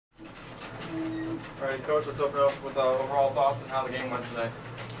All right, Coach, let's open up with overall thoughts on how the game went today.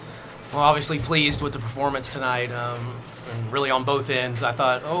 Well, obviously pleased with the performance tonight, and really on both ends. I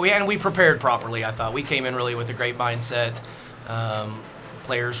thought, and we prepared properly. I thought we came in really with a great mindset.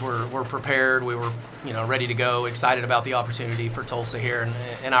 Players were prepared. We were, ready to go. Excited about the opportunity for Tulsa here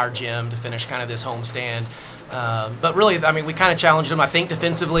in our gym to finish kind of this homestand. But really, I mean, we kind of challenged them, I think,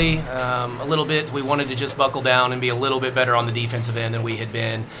 defensively a little bit. We wanted to just buckle down and be a little bit better on the defensive end than we had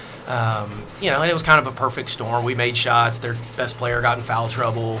been. And it was kind of a perfect storm. We made shots. Their best player got in foul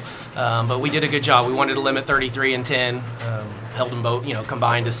trouble. But we did a good job. We wanted to limit 33 and 10. Held them both,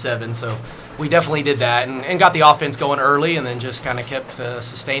 combined to 7. So we definitely did that and got the offense going early and then just kind of kept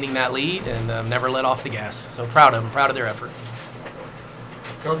sustaining that lead and never let off the gas. So proud of them, proud of their effort.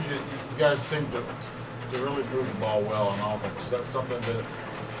 Coach, you guys seem to really move the ball well on offense. Is that something that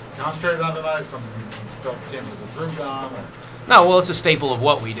concentrated on tonight, something you felt the team was improved on? Or? No, well, it's a staple of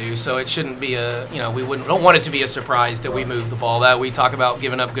what we do, so it shouldn't be we don't want it to be a surprise that we move the ball. That we talk about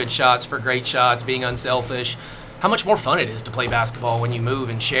giving up good shots for great shots, being unselfish. How much more fun it is to play basketball when you move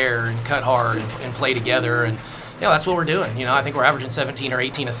and share and cut hard and play together, and that's what we're doing. I think we're averaging 17 or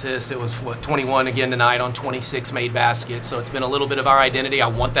 18 assists. It was 21 again tonight on 26 made baskets, so it's been a little bit of our identity. I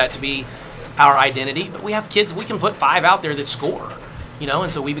want that to be our identity, but we have kids, we can put 5 out there that score,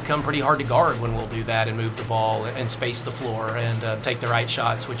 and so we become pretty hard to guard when we'll do that and move the ball and space the floor and take the right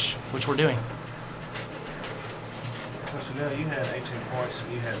shots, which we're doing. Chanell, you had 18 points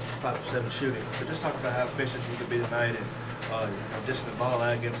and you had 5-7 shooting, but just talk about how efficient you could be tonight and dishing the ball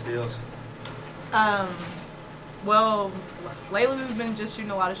out against steals. Well, lately we've been just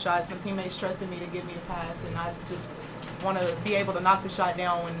shooting a lot of shots. My teammates trusted me to give me the pass, and I just want to be able to knock the shot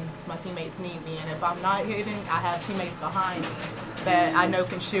down when my teammates need me. And if I'm not hitting, I have teammates behind me that I know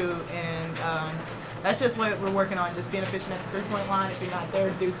can shoot. And that's just what we're working on, just being efficient at the three-point line. If you're not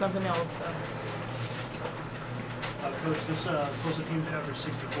there, do something else. So. Coach, this Tulsa team averaged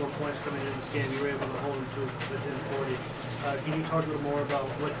 64 points coming into this game. You were able to hold them to within 40. Can you talk a little more about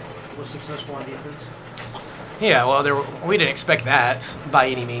what was successful on defense? Yeah, well, we didn't expect that by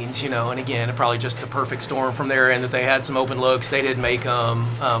any means, and again, probably just the perfect storm from their end that they had some open looks. They didn't make them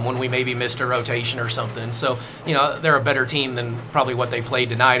when we maybe missed a rotation or something. So, they're a better team than probably what they played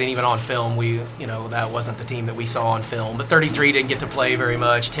tonight, and even on film, that wasn't the team that we saw on film. But 33 didn't get to play very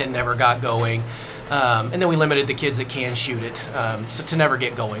much, 10 never got going. And then we limited the kids that can shoot it so to never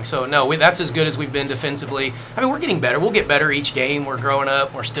get going. So, no, that's as good as we've been defensively. I mean, we're getting better. We'll get better each game. We're growing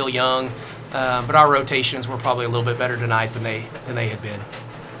up. We're still young. But our rotations were probably a little bit better tonight than they had been.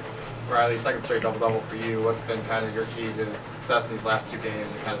 Riley, second straight double-double for you. What's been kind of your key to success in these last 2 games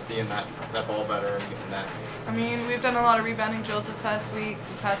and kind of seeing that ball better and getting that? I mean, we've done a lot of rebounding drills this past week,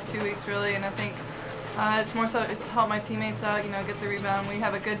 the past 2 weeks really, and I think it's more so it's helped my teammates out, get the rebound. We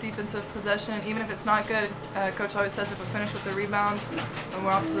have a good defensive possession. Even if it's not good, Coach always says if we finish with the rebound, then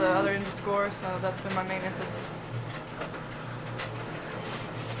we're off to the other end to score, so that's been my main emphasis.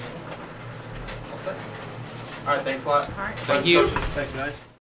 All right, thanks a lot. All right. Thank you. Thanks, guys.